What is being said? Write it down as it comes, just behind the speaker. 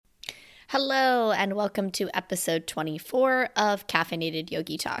Hello, and welcome to episode 24 of Caffeinated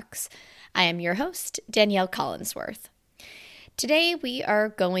Yogi Talks. I am your host, Danielle Collinsworth. Today, we are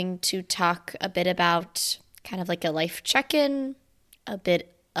going to talk a bit about kind of like a life check-in, a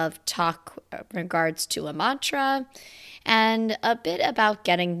bit of talk in regards to a mantra, and a bit about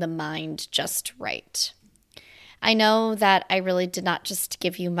getting the mind just right. I know that I really did not just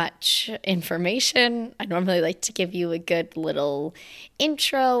give you much information. I normally like to give you a good little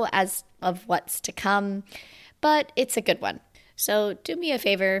intro of what's to come, but it's a good one. So do me a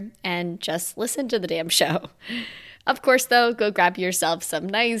favor and just listen to the damn show. Of course, though, go grab yourself some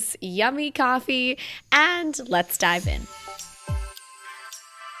nice, yummy coffee and let's dive in.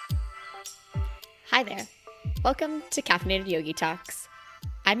 Hi there. Welcome to Caffeinated Yogi Talks.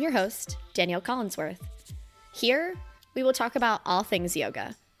 I'm your host, Danielle Collinsworth. Here, we will talk about all things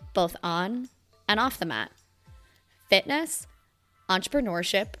yoga, both on and off the mat. Fitness,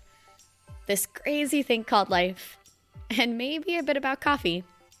 entrepreneurship, this crazy thing called life, and maybe a bit about coffee.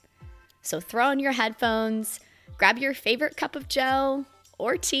 So throw on your headphones, grab your favorite cup of joe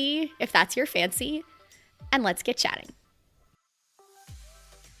or tea, if that's your fancy, and let's get chatting.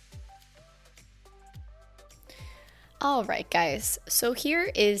 All right, guys, so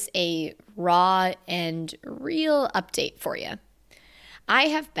here is a raw and real update for you. I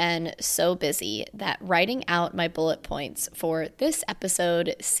have been so busy that writing out my bullet points for this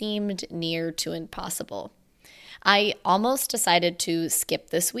episode seemed near to impossible. I almost decided to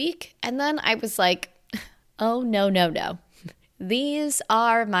skip this week, and then I was like, oh, no. These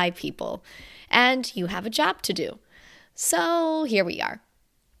are my people, and you have a job to do. So here we are.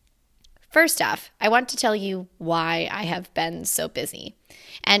 First off, I want to tell you why I have been so busy.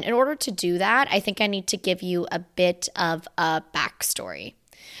 And in order to do that, I think I need to give you a bit of a backstory.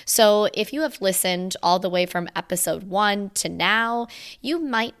 So if you have listened all the way from episode 1 to now, you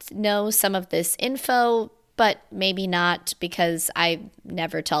might know some of this info, but maybe not because I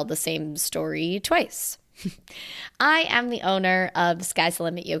never tell the same story twice. I am the owner of Sky's the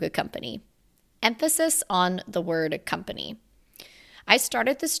Limit Yoga Company. Emphasis on the word company. I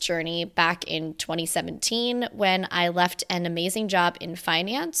started this journey back in 2017 when I left an amazing job in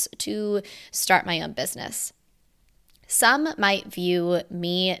finance to start my own business. Some might view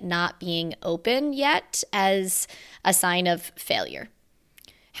me not being open yet as a sign of failure.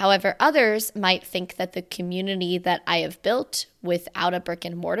 However, others might think that the community that I have built without a brick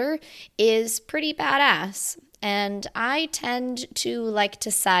and mortar is pretty badass. And I tend to like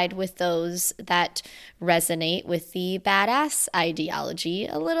to side with those that resonate with the badass ideology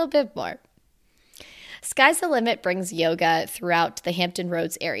a little bit more. Sky's the Limit brings yoga throughout the Hampton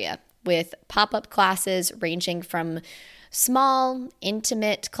Roads area with pop-up classes ranging from small,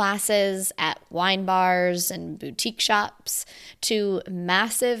 intimate classes at wine bars and boutique shops to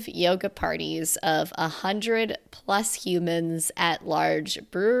massive yoga parties of 100 plus humans at large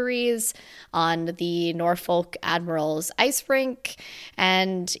breweries, on the Norfolk Admiral's ice rink,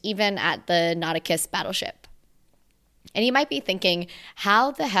 and even at the Nauticus battleship. And you might be thinking,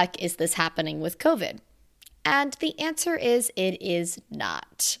 how the heck is this happening with COVID? And the answer is it is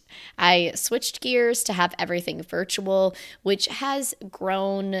not. I switched gears to have everything virtual, which has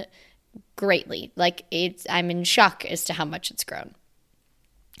grown greatly. I'm in shock as to how much it's grown.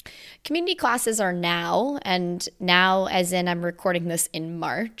 Community classes are now, and now as in I'm recording this in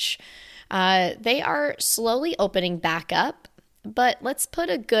March, they are slowly opening back up, but let's put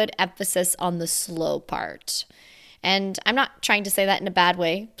a good emphasis on the slow part. And I'm not trying to say that in a bad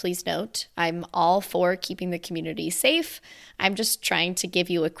way, please note. I'm all for keeping the community safe. I'm just trying to give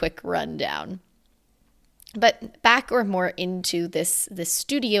you a quick rundown. But back or more into this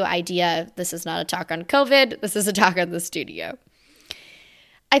studio idea. This is not a talk on COVID. This is a talk on the studio.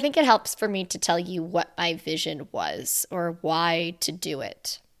 I think it helps for me to tell you what my vision was or why to do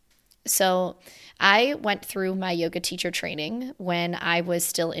it. So I went through my yoga teacher training when I was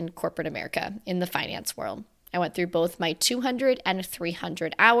still in corporate America in the finance world. I went through both my 200 and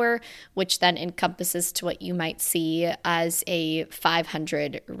 300 hour, which then encompasses to what you might see as a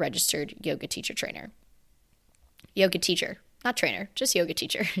 500 registered yoga teacher trainer. Yoga teacher, not trainer, just yoga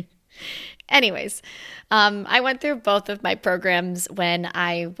teacher. Anyways, I went through both of my programs when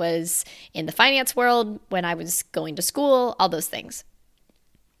I was in the finance world, when I was going to school, all those things.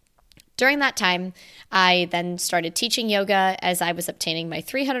 During that time, I then started teaching yoga as I was obtaining my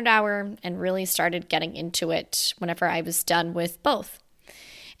 300 hour and really started getting into it whenever I was done with both.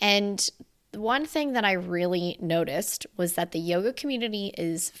 And one thing that I really noticed was that the yoga community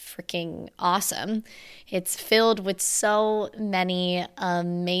is freaking awesome. It's filled with so many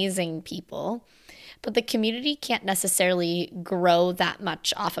amazing people. but the community can't necessarily grow that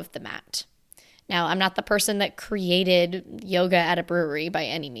much off of the mat. Now, I'm not the person that created yoga at a brewery by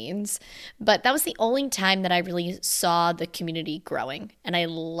any means, but that was the only time that I really saw the community growing, and I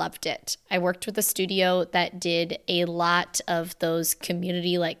loved it. I worked with a studio that did a lot of those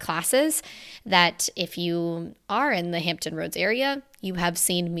community-like classes that if you are in the Hampton Roads area, you have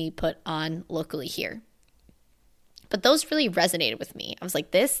seen me put on locally here. But those really resonated with me. I was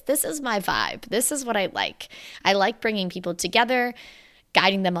like, this is my vibe. This is what I like. I like bringing people together,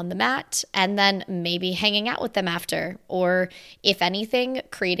 guiding them on the mat, and then maybe hanging out with them after. Or if anything,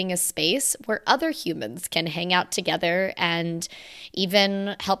 creating a space where other humans can hang out together and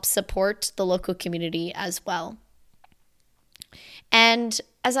even help support the local community as well. And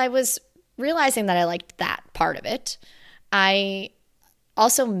as I was realizing that I liked that part of it, I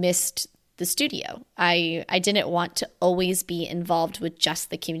also missed the studio. I didn't want to always be involved with just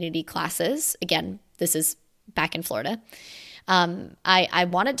the community classes. Again, this is back in Florida. I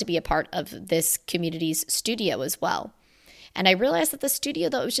wanted to be a part of this community's studio as well. And I realized that the studio,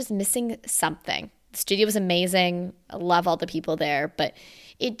 though, was just missing something. The studio was amazing. I love all the people there, but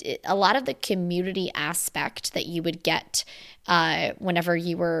a lot of the community aspect that you would get whenever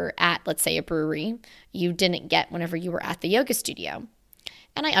you were at, let's say, a brewery, you didn't get whenever you were at the yoga studio.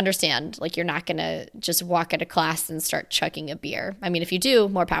 And I understand, like, you're not going to just walk at a class and start chugging a beer. I mean, if you do,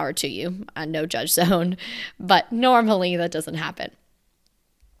 more power to you, no judge zone. But normally that doesn't happen.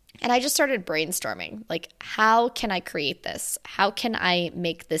 And I just started brainstorming, like, how can I create this? How can I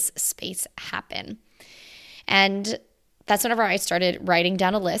make this space happen? And that's whenever I started writing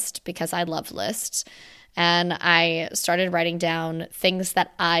down a list, because I love lists. And I started writing down things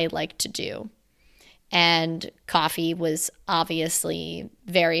that I like to do. And coffee was obviously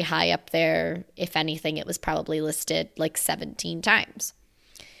very high up there. If anything, it was probably listed like 17 times.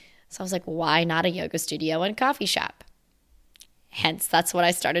 So I was like, why not a yoga studio and coffee shop? Hence, that's what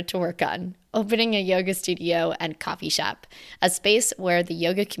I started to work on, opening a yoga studio and coffee shop, a space where the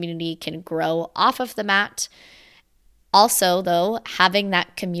yoga community can grow off of the mat. Also, though, having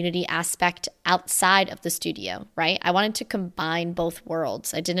that community aspect outside of the studio, right? I wanted to combine both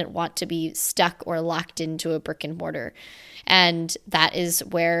worlds. I didn't want to be stuck or locked into a brick and mortar. And that is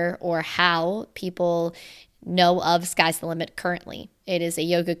where or how people know of Sky's the Limit currently. It is a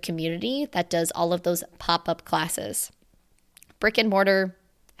yoga community that does all of those pop-up classes. Brick and mortar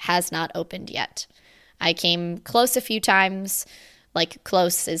has not opened yet. I came close a few times. Like,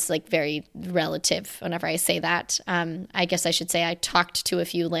 close is like very relative whenever I say that. I guess I should say I talked to a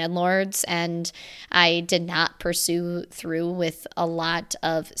few landlords and I did not pursue through with a lot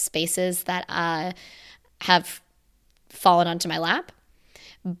of spaces that have fallen onto my lap.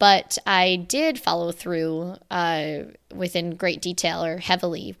 But I did follow through within great detail or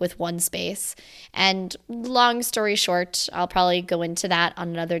heavily with one space. And long story short, I'll probably go into that on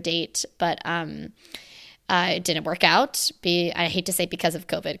another date, but it didn't work out. I hate to say because of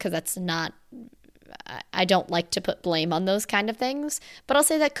COVID, because that's not, I don't like to put blame on those kind of things, but I'll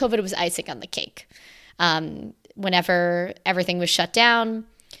say that COVID was icing on the cake. Whenever everything was shut down,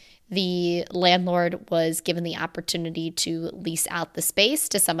 the landlord was given the opportunity to lease out the space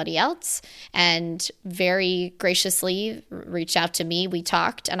to somebody else and very graciously reached out to me. We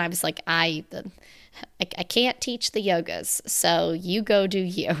talked and I was like, I can't teach the yogas, so you go do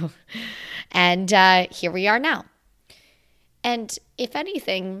you. And here we are now. And if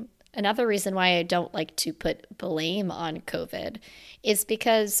anything, another reason why I don't like to put blame on COVID is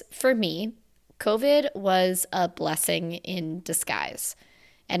because for me, COVID was a blessing in disguise.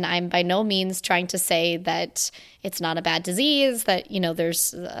 And I'm by no means trying to say that it's not a bad disease, that,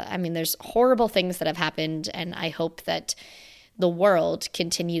 there's horrible things that have happened. And I hope that the world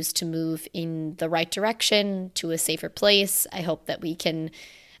continues to move in the right direction to a safer place. I hope that we can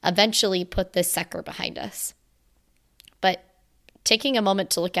eventually put this sucker behind us. But taking a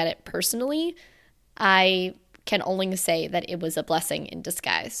moment to look at it personally, I can only say that it was a blessing in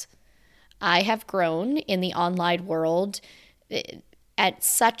disguise. I have grown in the online world at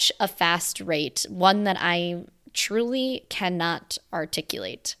such a fast rate, one that I truly cannot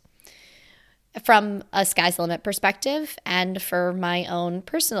articulate. From a Sky's the Limit perspective and for my own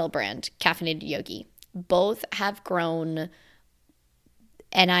personal brand, Caffeinated Yogi, both have grown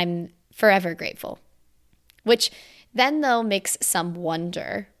and I'm forever grateful. Which then, though, makes some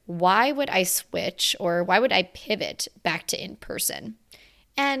wonder, why would I switch or why would I pivot back to in-person?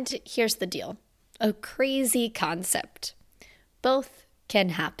 And here's the deal. A crazy concept. Both can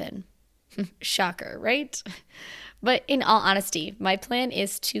happen. Shocker, right? But in all honesty, my plan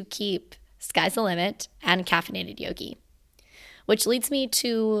is to keep Sky's the Limit and Caffeinated Yogi, which leads me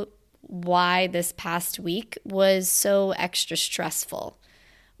to why this past week was so extra stressful,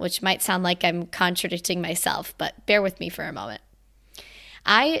 which might sound like I'm contradicting myself, but bear with me for a moment.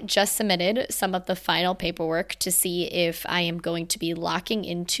 I just submitted some of the final paperwork to see if I am going to be locking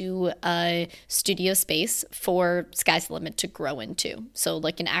into a studio space for Sky's the Limit to grow into. So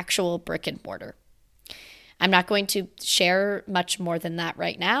like an actual brick and mortar. I'm not going to share much more than that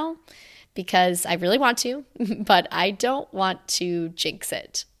right now because I really want to, but I don't want to jinx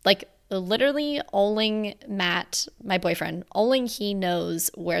it. Like literally only Matt, my boyfriend, only he knows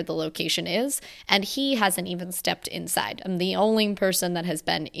where the location is, and he hasn't even stepped inside. I'm the only person that has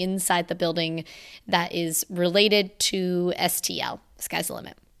been inside the building that is related to STL, Sky's the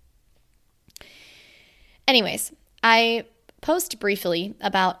Limit. Anyways, I post briefly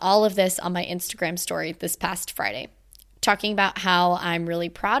about all of this on my Instagram story this past Friday, talking about how I'm really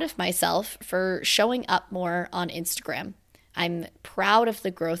proud of myself for showing up more on Instagram. I'm proud of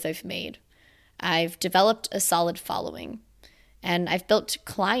the growth I've made. I've developed a solid following, and I've built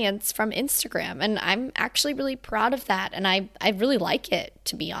clients from Instagram, and I'm actually really proud of that, and I really like it,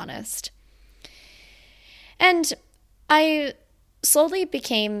 to be honest. And I slowly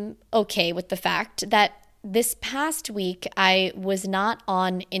became okay with the fact that this past week I was not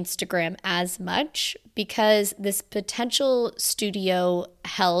on Instagram as much because this potential studio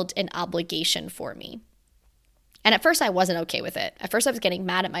held an obligation for me. And at first I wasn't okay with it. At first I was getting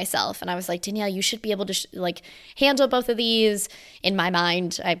mad at myself, and I was like, Danielle, you should be able to handle both of these. In my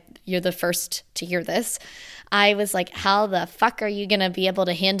mind, you're the first to hear this. I was like, how the fuck are you going to be able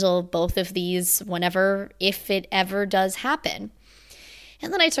to handle both of these whenever, if it ever does happen?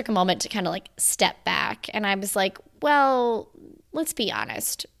 And then I took a moment to kind of step back, and I was like, well, let's be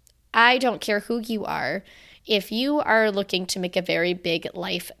honest. I don't care who you are. If you are looking to make a very big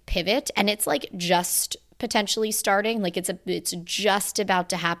life pivot, and it's just potentially starting, it's just about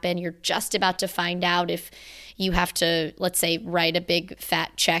to happen, you're just about to find out if you have to, let's say, write a big fat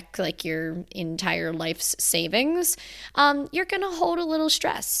check like your entire life's savings, you're gonna hold a little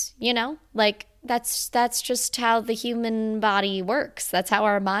stress, that's just how the human body works. That's how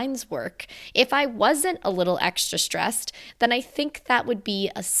our minds work. If I wasn't a little extra stressed, then I think that would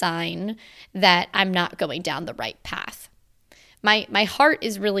be a sign that I'm not going down the right path. My heart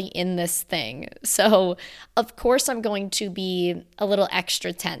is really in this thing. So, of course, I'm going to be a little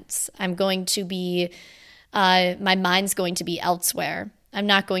extra tense. I'm going to be, my mind's going to be elsewhere. I'm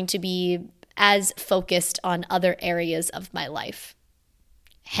not going to be as focused on other areas of my life.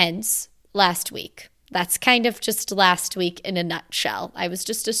 Hence, last week. That's kind of just last week in a nutshell. I was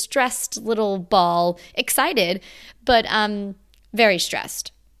just a stressed little ball, excited, but very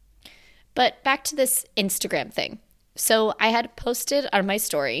stressed. But back to this Instagram thing. So I had posted on my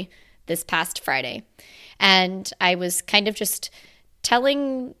story this past Friday, and I was kind of just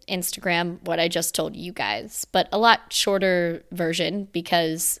telling Instagram what I just told you guys, but a lot shorter version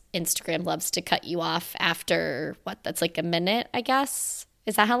because Instagram loves to cut you off after, that's a minute, I guess?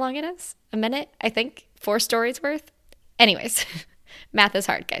 Is that how long it is? A minute, I think? 4 stories worth? Anyways, math is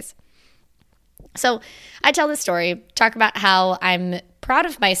hard, guys. So I tell this story, talk about how I'm proud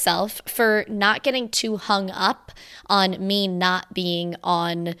of myself for not getting too hung up on me not being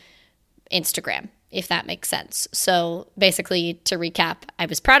on Instagram, if that makes sense. So basically, to recap, I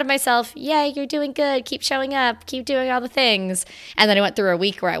was proud of myself. Yay, you're doing good. Keep showing up. Keep doing all the things. And then I went through a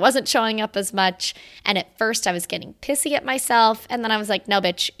week where I wasn't showing up as much. And at first I was getting pissy at myself. And then I was like, no,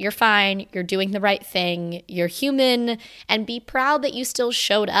 bitch, you're fine. You're doing the right thing. You're human. And be proud that you still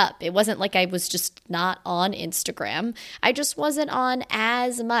showed up. It wasn't like I was just not on Instagram. I just wasn't on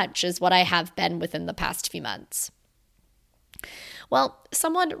as much as what I have been within the past few months. Well,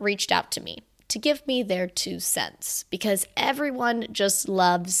 someone reached out to me to give me their 2 cents because everyone just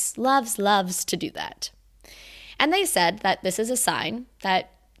loves to do that. And they said that this is a sign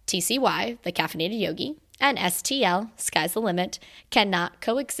that TCY, the Caffeinated Yogi, and STL, Sky's the Limit, cannot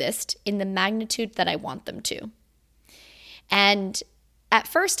coexist in the magnitude that I want them to. And at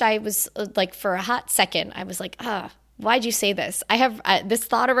first I was for a hot second, I was like, why'd you say this? This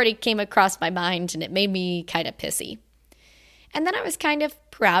thought already came across my mind and it made me kind of pissy. And then I was kind of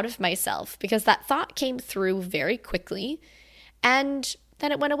proud of myself because that thought came through very quickly and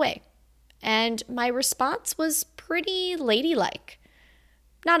then it went away. And my response was pretty ladylike.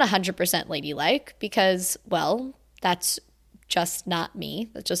 Not 100% ladylike because, well, that's just not me.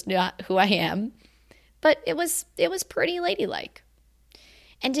 That's just not who I am. But it was pretty ladylike.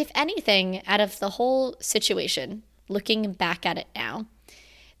 And if anything, out of the whole situation, looking back at it now,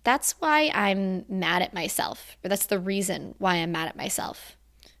 that's why I'm mad at myself, or that's the reason why I'm mad at myself.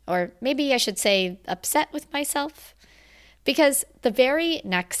 Or maybe I should say upset with myself Because the very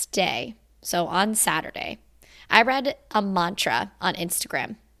next day, so on Saturday, I read a mantra on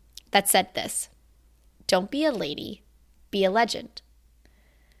Instagram that said this: don't be a lady, be a legend.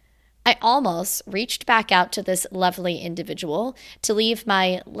 I almost reached back out to this lovely individual to leave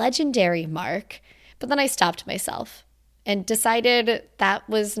my legendary mark, but then I stopped myself and decided that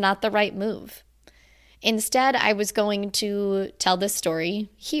was not the right move. Instead, I was going to tell this story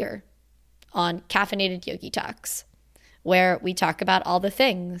here on Caffeinated Yogi Talks, where we talk about all the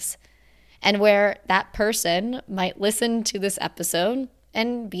things and where that person might listen to this episode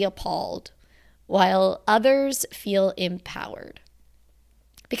and be appalled, while others feel empowered.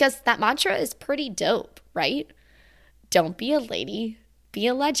 Because that mantra is pretty dope, right? Don't be a lady, be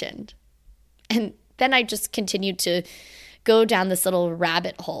a legend. And then I just continued to go down this little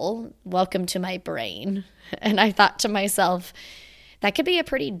rabbit hole. Welcome to my brain. And I thought to myself, that could be a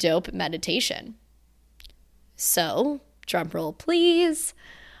pretty dope meditation. So, drumroll please.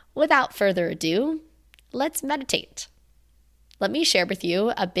 Without further ado, let's meditate. Let me share with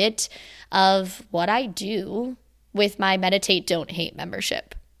you a bit of what I do with my Meditate Don't Hate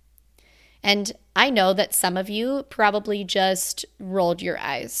membership. And I know that some of you probably just rolled your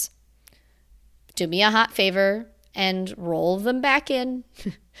eyes. Do me a hot favor and roll them back in.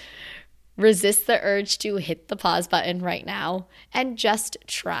 Resist the urge to hit the pause button right now and just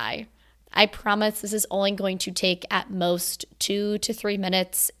try. I promise this is only going to take at most 2 to 3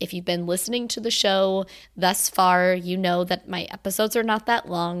 minutes. If you've been listening to the show thus far, you know that my episodes are not that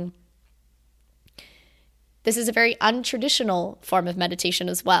long. This is a very untraditional form of meditation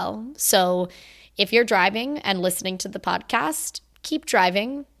as well. So if you're driving and listening to the podcast, keep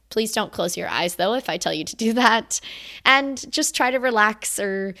driving. Please don't close your eyes, though, if I tell you to do that. And just try to relax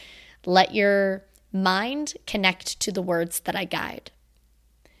or let your mind connect to the words that I guide.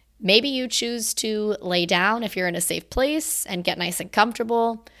 Maybe you choose to lay down if you're in a safe place and get nice and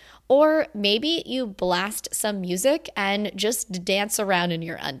comfortable. Or maybe you blast some music and just dance around in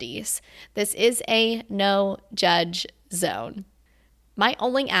your undies. This is a no judge zone. My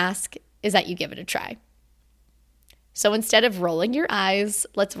only ask is that you give it a try. So instead of rolling your eyes,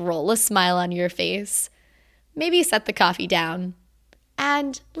 let's roll a smile on your face. Maybe set the coffee down.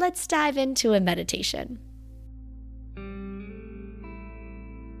 And let's dive into a meditation.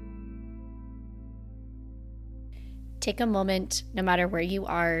 Take a moment, no matter where you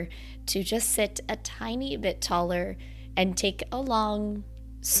are, to just sit a tiny bit taller and take a long,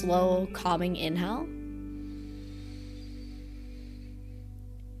 slow, calming inhale.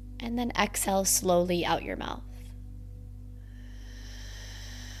 And then exhale slowly out your mouth.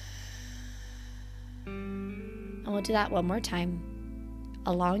 And we'll do that one more time.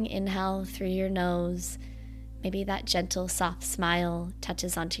 A long inhale through your nose. Maybe that gentle, soft smile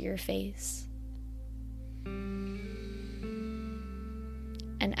touches onto your face.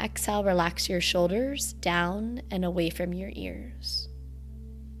 And exhale, relax your shoulders down and away from your ears.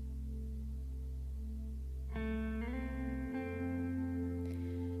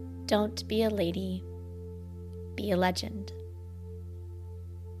 Don't be a lady, be a legend.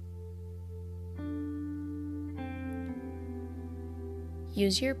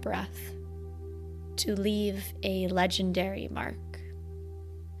 Use your breath to leave a legendary mark.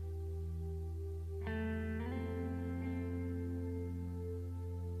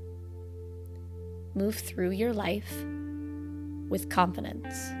 Move through your life with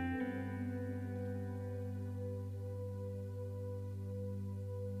confidence.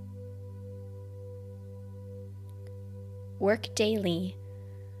 Work daily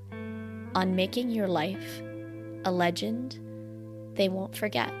on making your life a legend they won't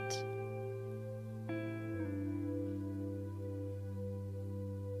forget.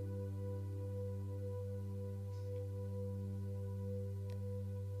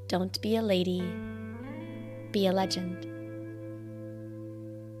 Don't be a lady, be a legend.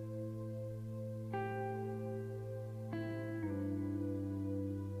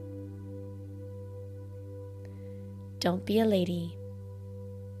 Don't be a lady,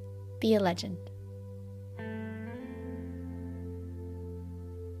 be a legend.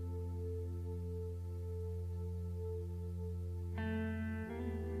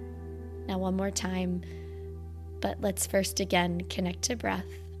 Now one more time, but let's first again connect to breath.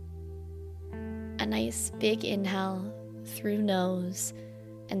 A nice big inhale through nose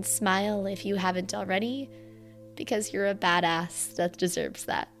and smile if you haven't already, because you're a badass that deserves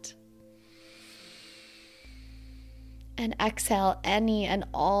that. And exhale any and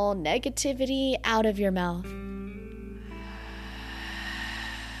all negativity out of your mouth.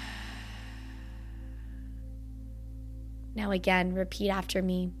 Now again, repeat after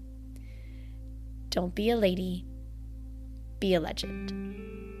me. Don't be a lady, be a legend.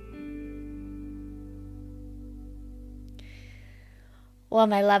 Well,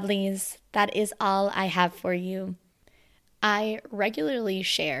 my lovelies, that is all I have for you. I regularly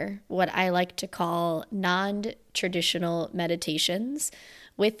share what I like to call non-traditional meditations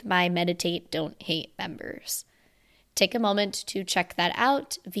with my Meditate Don't Hate members. Take a moment to check that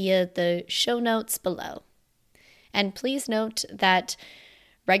out via the show notes below. And please note that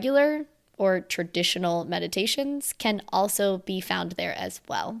regular or traditional meditations can also be found there as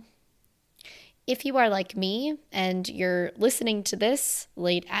well. If you are like me and you're listening to this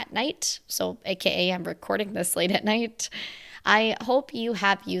late at night, so AKA I'm recording this late at night, I hope you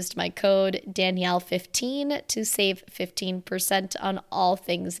have used my code Danielle15 to save 15% on all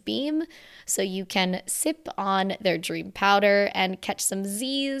things Beam, so you can sip on their dream powder and catch some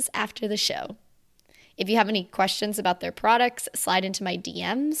Z's after the show. If you have any questions about their products, slide into my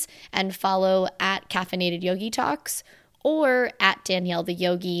DMs and follow at Caffeinated Yogi Talks or at Danielle the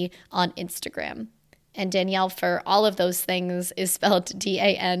Yogi on Instagram. And Danielle for all of those things is spelled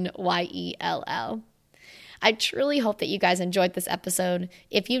Danyell. I truly hope that you guys enjoyed this episode.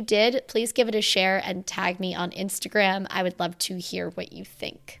 If you did, please give it a share and tag me on Instagram. I would love to hear what you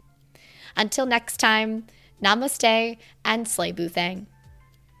think. Until next time, namaste and slay Boothang.